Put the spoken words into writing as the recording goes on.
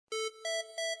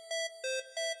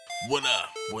What up?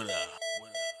 What up?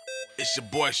 It's your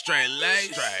boy Straight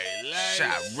Lace.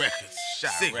 Shot Records.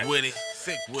 Sick with it.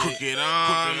 Crooked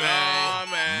on,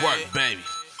 man. Work, baby.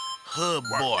 Hood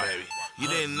boy. You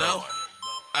didn't know?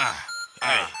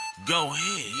 Go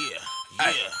ahead.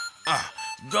 Yeah.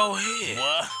 Go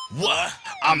ahead. What?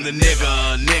 I'm the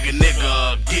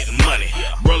nigga, getting money.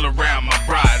 Roll around my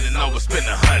bride and overspend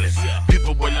the hundreds.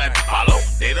 People would like to follow,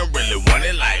 they don't really want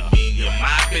it like me and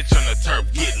my bitch on the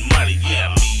turf getting money.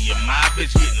 Yeah, me and my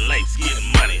bitch getting lace,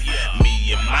 getting money.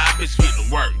 Me and my bitch getting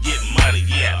work, getting money.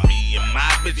 Yeah, me and my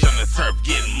bitch on the turf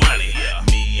getting money.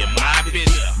 Me and my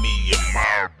bitch, me and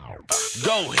my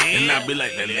go ahead. And I be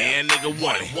like, that land nigga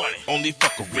want it. Only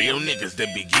fuck with real niggas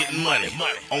that be getting money.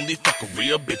 Only fuck with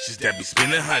real bitches that be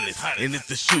spending hundreds. And if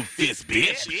the shoe fits,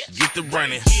 bitch, get the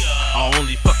running. I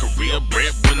only fuck with real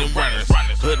bread winning runners.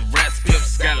 Hood rats,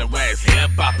 pimps, scallywags, hair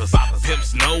boppers.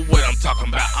 Pimps know what I'm talking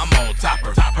about, I'm on top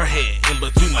her. Her head in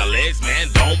between my legs, man,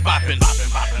 don't boppin'.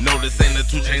 No, this ain't the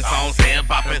 2 Chainz songs, hair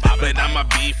boppin'. But I'ma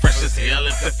be fresh as hell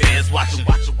if the feds watchin'.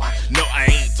 No, I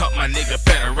ain't talk my nigga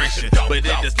federation, but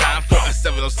it is time for a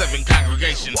 707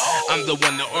 congregation. I'm the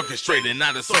one that orchestrated,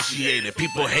 not associated.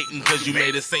 People hating cause you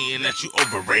made a saying that you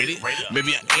overrated.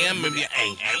 Maybe I am, maybe I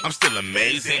ain't. I'm still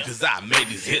amazing cause I made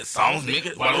these hit songs,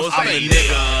 nigga. I'm the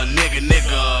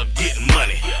nigga, getting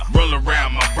money. Roll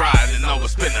around my bride and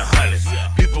overspend the hundreds.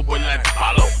 People would like to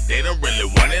follow, they don't really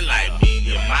want it like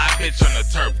me and my bitch on the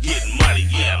turf getting money.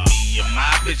 Yeah, me and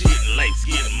my bitch getting lace,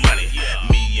 getting money.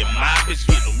 Me and my bitch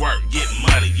getting work, getting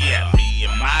money. Yeah, me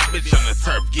and my bitch on the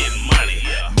turf getting money.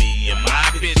 Me and my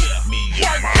bitch, me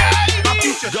and my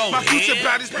My future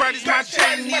about as bright as my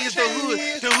chain is. The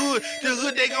hood,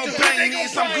 they gon' bang me.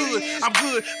 I'm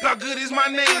good, about good as my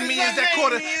name is. That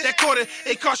quarter,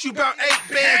 it cost you about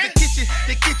 8 bands.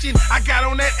 The kitchen, I got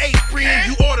on that apron.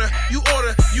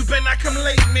 You better not come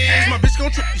late, man. My bitch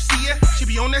gon' trip, you see her? She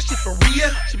be on that shit for real.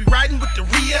 She be riding with the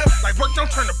re-up, like work don't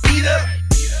turn the beat up.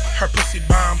 Her pussy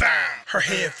bomb, her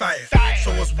head fire.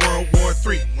 So it's World War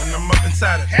III when I'm up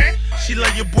inside her. She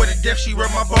love your boy to death, she rub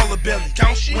my baller belly.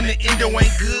 When the endo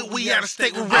ain't good, we out of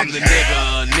state with Reggie.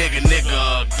 I'm the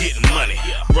nigga, getting money.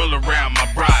 Roll around my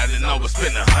bride and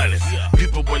overspend the hundreds.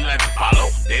 People would like to follow,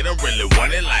 they don't really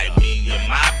want it like me and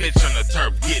my bitch on the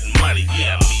turf getting money.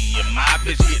 Yeah, me and my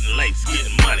bitch getting lace,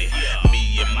 getting money.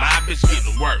 Me and my bitch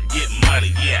getting work, getting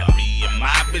money. Yeah, me and my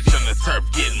bitch on the turf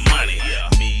getting money.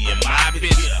 Me and my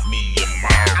bitch, me and my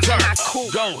turf. I'm not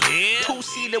cool. Go ahead.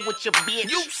 2-seater with your bitch.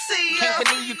 You see Can't her?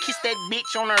 believe you kissed that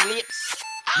bitch on her lips.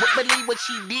 Would believe what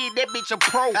she did, that bitch a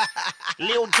pro.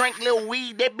 Lil drink, lil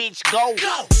weed, that bitch go.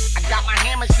 I got my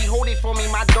hammer, she hold it for me,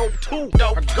 my dope too.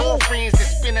 Her girlfriends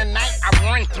that spend the night, I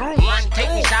run through.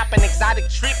 Take me shopping, exotic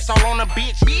trips all on a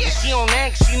bitch. If she don't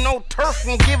ask, she know turf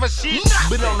won't give a shit.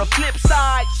 But on the flip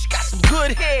side, she got some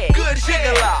good head. Good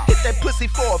jiggle out. Hit that pussy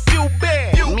for a few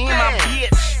bands. Me and my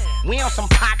bitch, we on some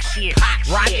pock shit.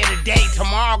 Rocket today,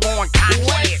 tomorrow going cock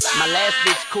shit. My last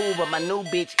bitch cool, but my new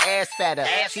bitch ass fatter.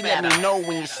 She let me know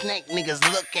when you snake niggas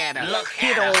look at her.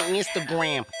 Hit her on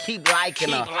Instagram, keep liking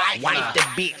her. Wife the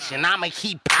bitch, and I'ma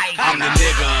keep piking her. I'm the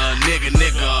nigga,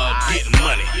 getting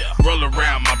money. Roll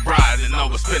around my bride and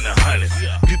overspend the hundreds.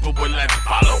 People would like to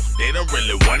follow, they don't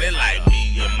really want it like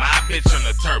me and my bitch on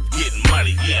the turf getting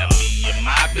money. Yeah, me and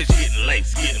my bitch getting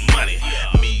lace, getting money.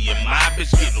 Me and my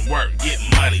bitch getting work, getting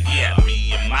money. Yeah,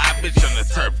 me and my bitch on the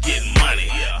turf getting money.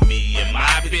 Me and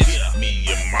my bitch, me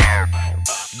and my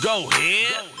go ahead.